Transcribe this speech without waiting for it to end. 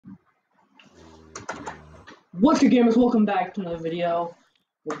What's good, gamers? Welcome back to another video.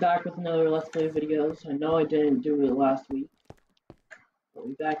 We're back with another Let's Play videos. I know I didn't do it last week, but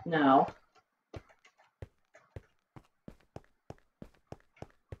we're back now.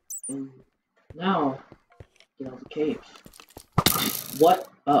 And now, get out of the cave. What?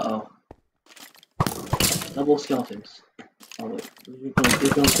 Uh-oh. Double skeletons. Oh wait, you're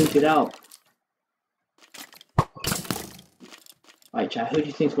gonna think it out. Alright, chat, who do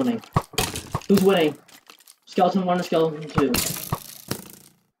you think's winning? Who's winning? Skeleton 1 or Skeleton 2?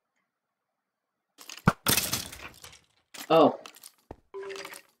 Oh.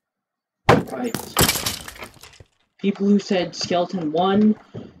 Right. People who said Skeleton 1,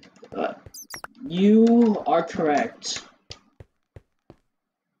 you are correct.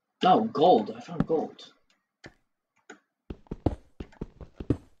 Oh, gold. I found gold.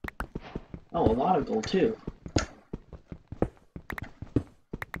 Oh, a lot of gold, too.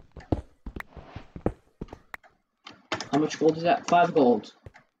 How much gold is that? 5 gold.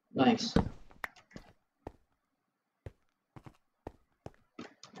 Nice.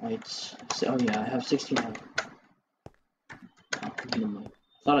 Right. So, oh yeah, I have 69. Oh, I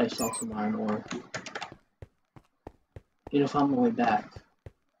thought I saw some iron ore. You know, if I'm on my way back.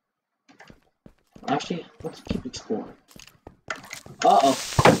 Actually, let's keep exploring. Uh-oh.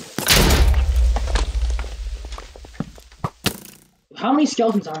 How many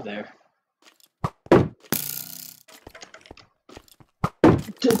skeletons are there?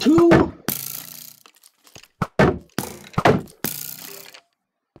 Two?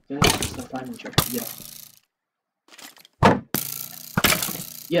 Yeah, stop finding each other. Yeah.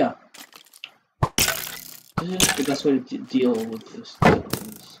 Yeah. This is the best way to deal with this.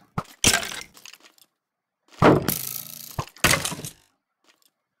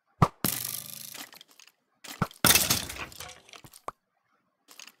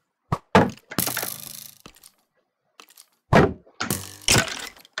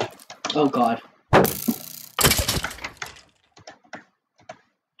 Oh god.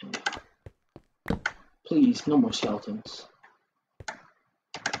 Please, no more skeletons.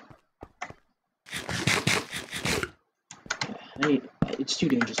 It's too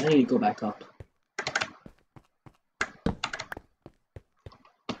dangerous. I need to go back up.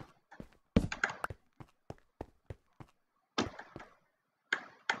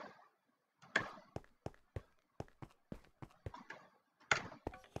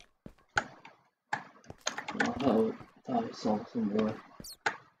 Oh, I thought I saw some more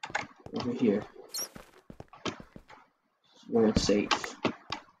over here. Where it's safe.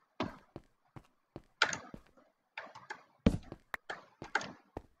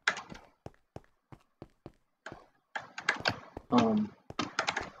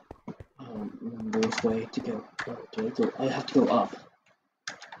 This way to go. I have to go up.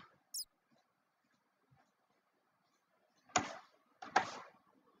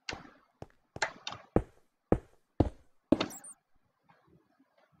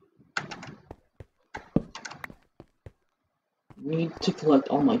 Need to collect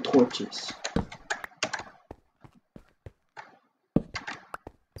all my torches.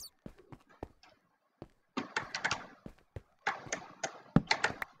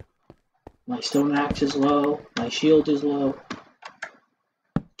 My stone axe is low, my shield is low.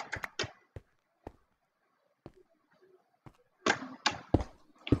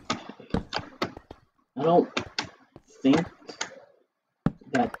 I don't think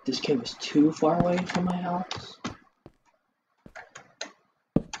that this cave is too far away from my house.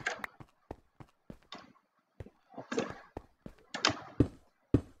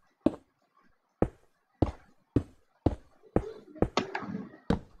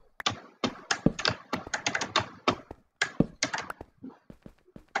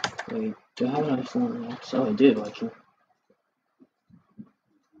 Wait, do I have an iPhone next? Oh, I do, actually.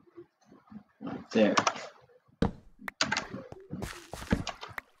 Right there.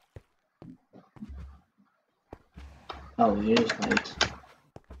 Oh, it is night.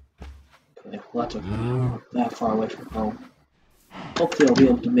 Okay, well, that's okay. Not that far away from home. Hopefully I'll be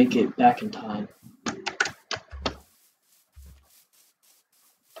able to make it back in time.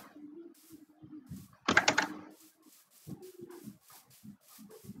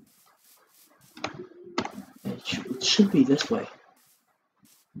 It should be this way.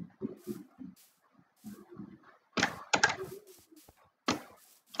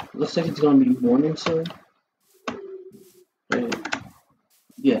 Looks like it's gonna be morning soon.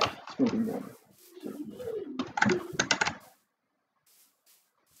 Yeah, it's gonna be morning.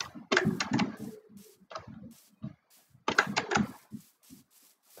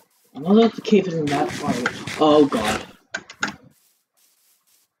 I know that the cave isn't that far away. Oh god.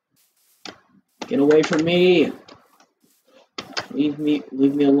 Get away from me! Leave me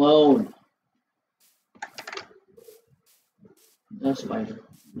alone. No spider.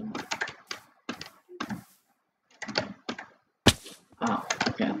 No. Ow,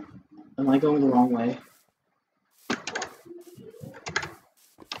 okay. Am I going the wrong way?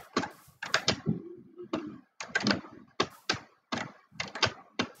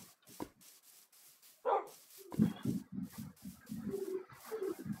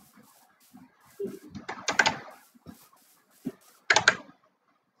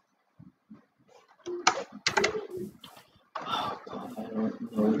 Oh god, I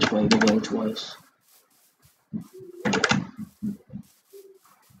don't know which way the village was.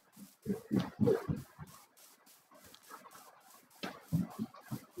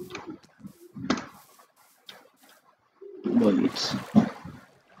 Wait.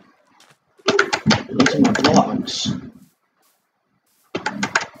 Those are my blocks.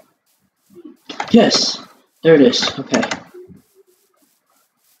 Yes! There it is. Okay.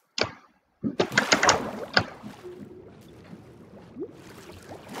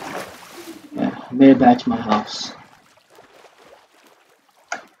 Yeah, I made it back to my house.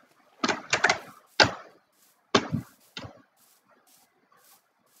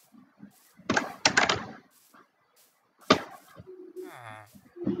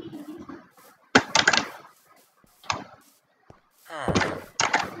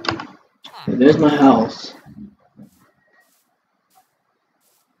 Okay, there's my house.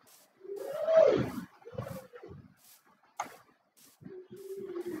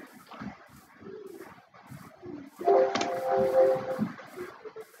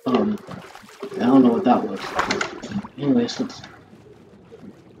 I don't know what that was. Anyways,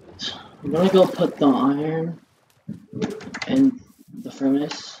 I'm gonna go put the iron in the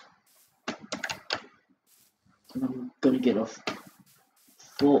furnace. And I'm gonna get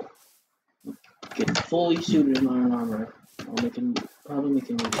fully suited in iron armor. Probably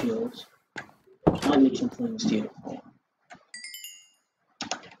making new shields. Might make some flame steel.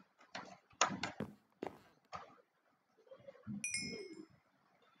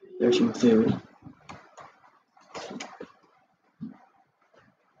 There's some food.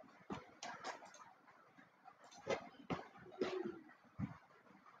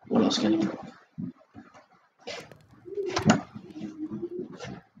 What else can I cook?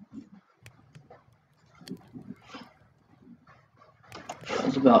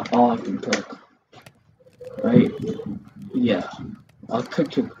 That's about all I can cook. Right? Yeah. I'll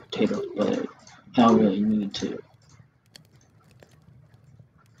cook your potatoes, but I don't really need to.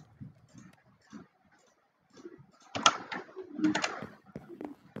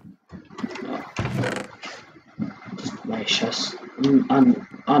 Just my chests.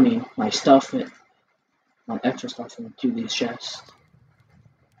 I mean, my stuff, my extra stuff into these chests.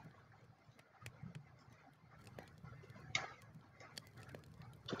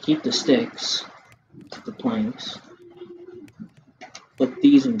 Keep the sticks, keep the planks. Put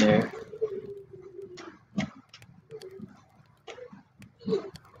these in there.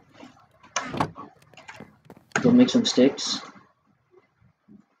 Go make some sticks.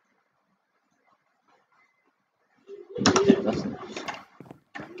 Yeah, that's enough.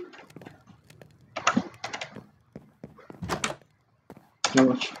 How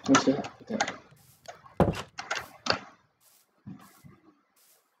much? What's that? Okay.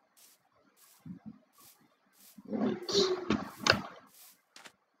 Right.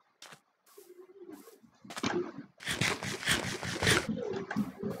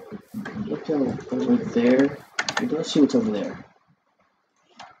 Look over there. Let's see what's over there.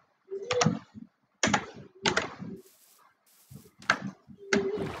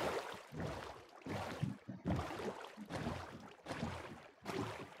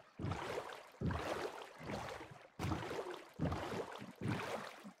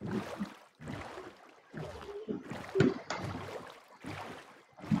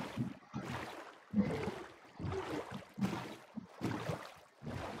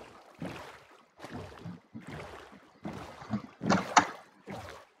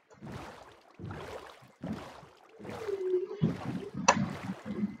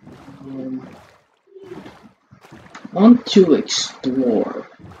 I want to explore,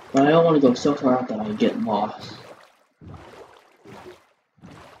 but I don't want to go so far out that I get lost.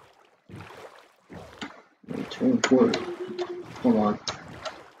 It's really important. Hold on.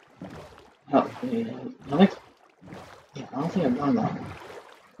 I don't think I've done that one.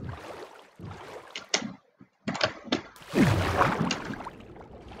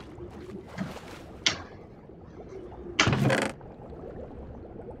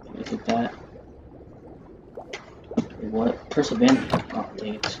 Can I take that? What? Press abandon. Oh,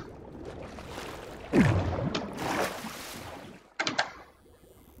 dang it.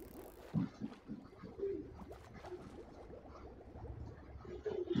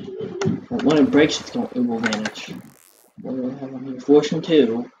 when it breaks, it will vanish. What do we have on here? Fortune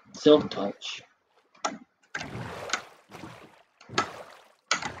 2, Silk Touch.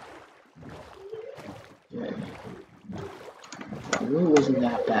 Okay. The root wasn't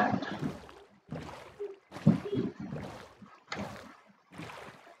that bad.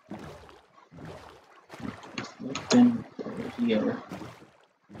 Then over here.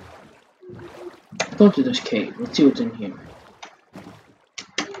 Let's go to this cave. Let's see what's in here.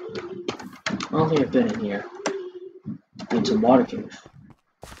 I don't think I've been in here. It's a water cave.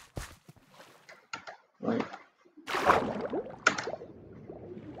 Right.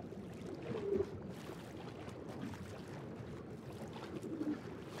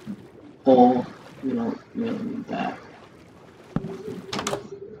 Oh, we don't really need that.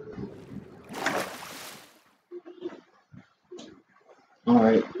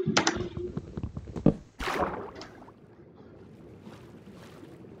 Alright.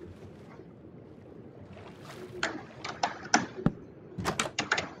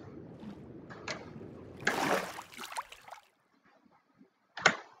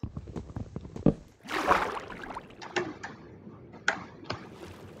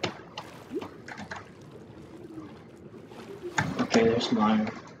 Okay, there's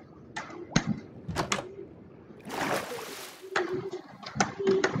mine.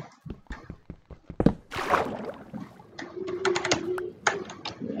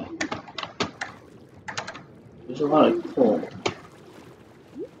 Yeah. There's a lot of coal.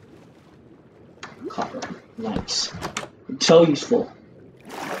 Copper. Nice. It's so useful.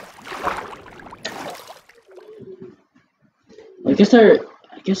 I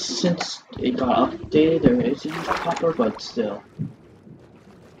guess since it got updated, there is a use of copper, but still.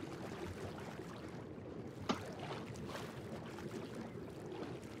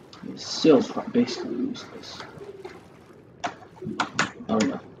 It's still basically useless. Oh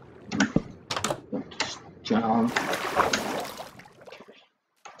no. Just drown.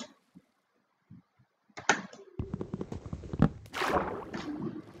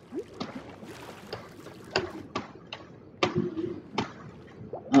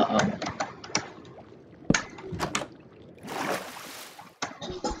 Uh-oh.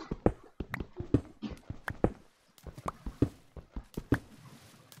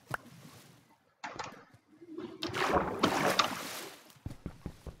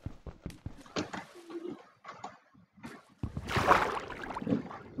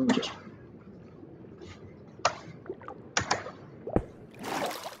 Let me just...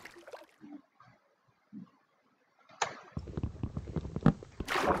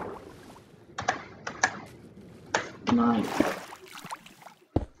 Nine.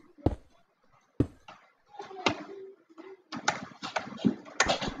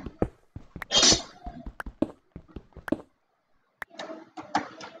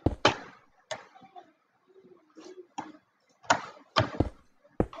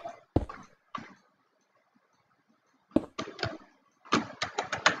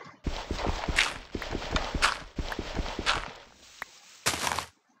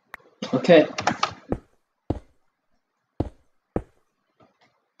 Okay.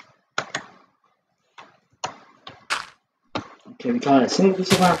 Okay, we got a single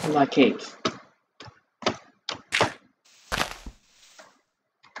piece of iron from that cave.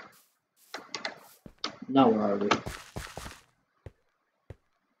 Now where are we?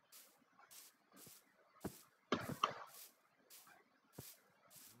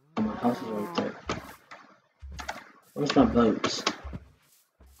 Oh, my house is right there. Where's my boats?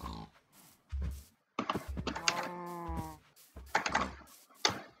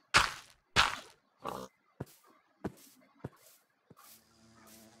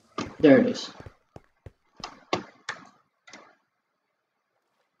 There it is.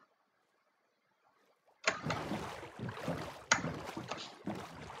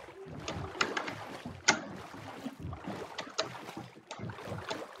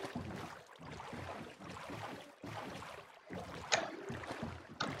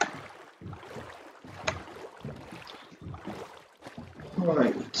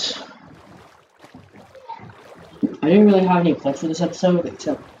 Alright. I didn't really have any plans for this episode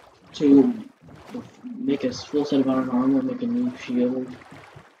except to make a full set of iron armor, make a new shield.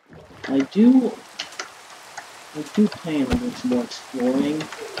 I do plan on doing some more exploring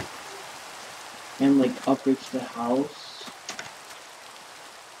and like upgrades to the house.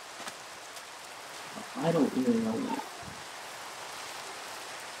 I don't really know yet.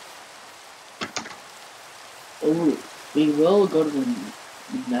 Oh, we will go to the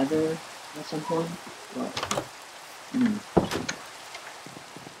Nether at some point, but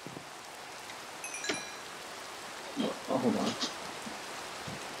oh, hold on.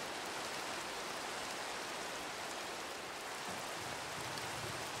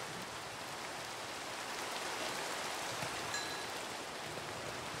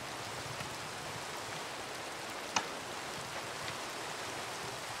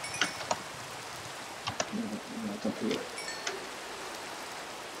 here.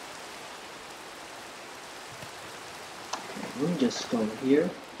 Okay, let me just go here.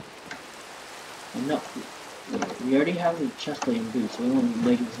 And no, we already have the chestplate and boots, so we don't need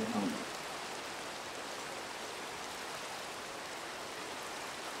leggings and helmet.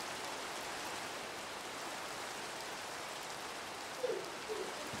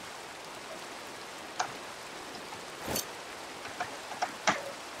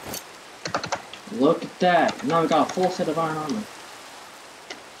 Look at that! Now we got a full set of iron armor.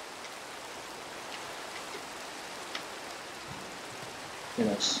 Look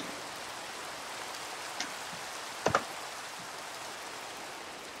at us.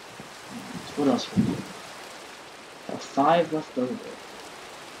 What else we need? Got 5 left over.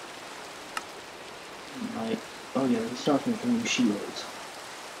 Right. Oh yeah, we start with new shields.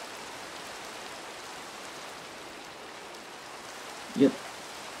 Yep.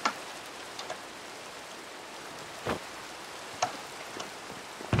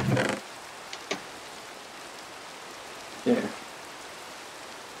 There.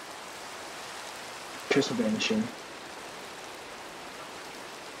 Crystal vanishing.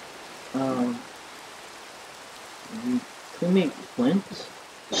 We could make flint.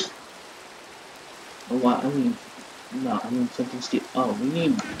 Oh, what? I mean, no, I mean flint and steel. Oh, we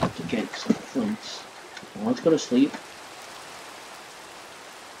need to get some flints. Well, let's go to sleep.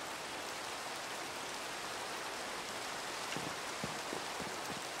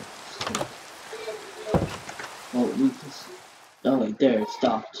 Well, we just. Oh, wait, there, it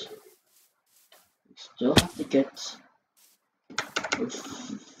stopped. We still have to get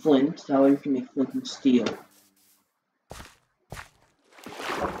flint, that way we can make flint and steel.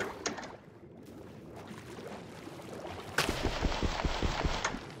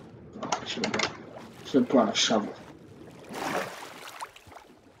 Oh, I should have brought a shovel.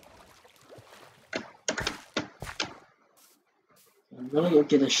 I'm gonna go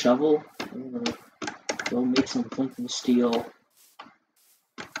get a shovel. I'm gonna go make some flint and steel.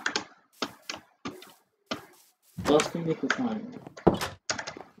 What else can we make with iron?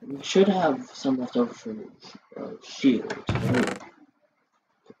 We should have some left over for shield. Right?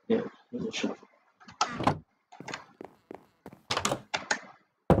 There, there's a shovel.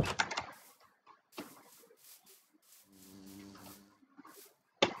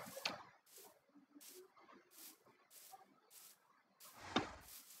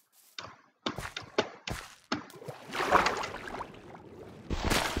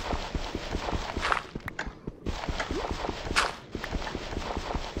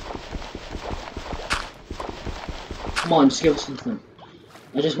 Come on, just give us some flint.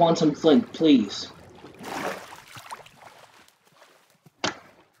 I just want some flint, please.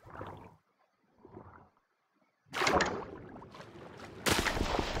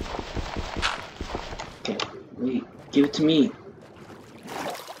 Okay, wait, give it to me.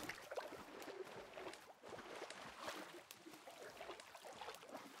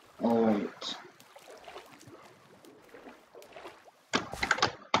 Alright.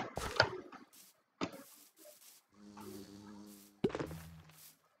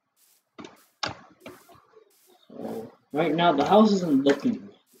 So, right now the house isn't looking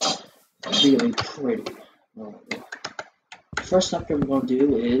really pretty. First step we're going to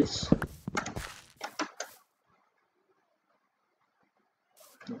do is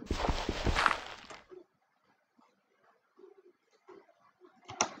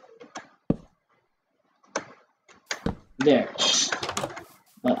there.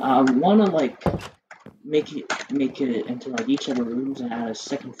 But I want to like make it into like each of the rooms and add a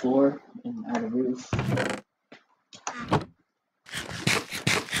second floor and add a roof.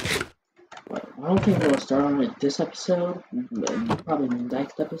 But I don't think we'll start on it this episode. Probably the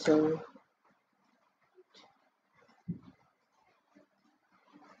next episode.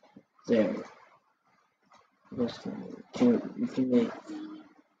 There. We can make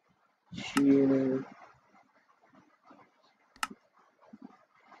sheer.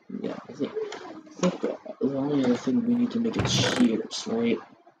 Yeah, I think the only other thing we need to make is shears, right?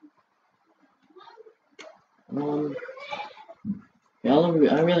 Yeah,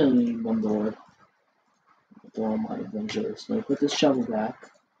 I really only need one door for all my adventures. So I put this shovel back.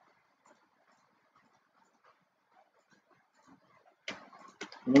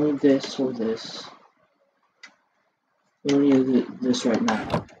 I don't need this or this. We don't need this right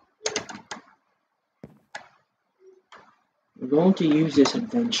now. We're going to use this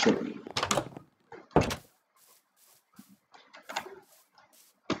eventually.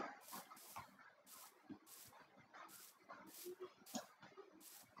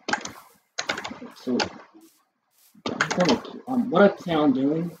 So, what I plan on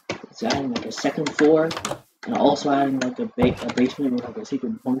doing is adding like a second floor And also adding like a basement with like a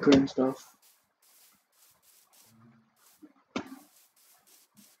secret bunker and stuff.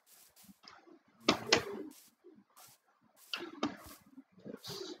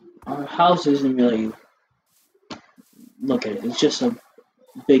 Our house isn't really, look at it, it's just a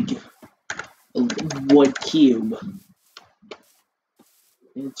big wood cube.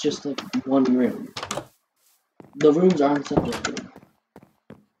 It's just like one room. The rooms aren't separated.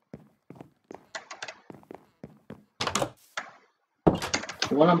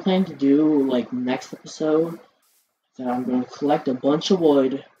 What I'm planning to do, like next episode, is that I'm going to collect a bunch of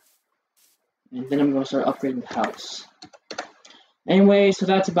wood, and then I'm going to start upgrading the house. Anyway, so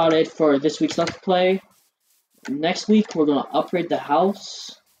that's about it for this week's Let's Play. Next week, we're going to upgrade the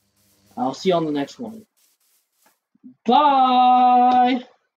house. I'll see you on the next one. Bye!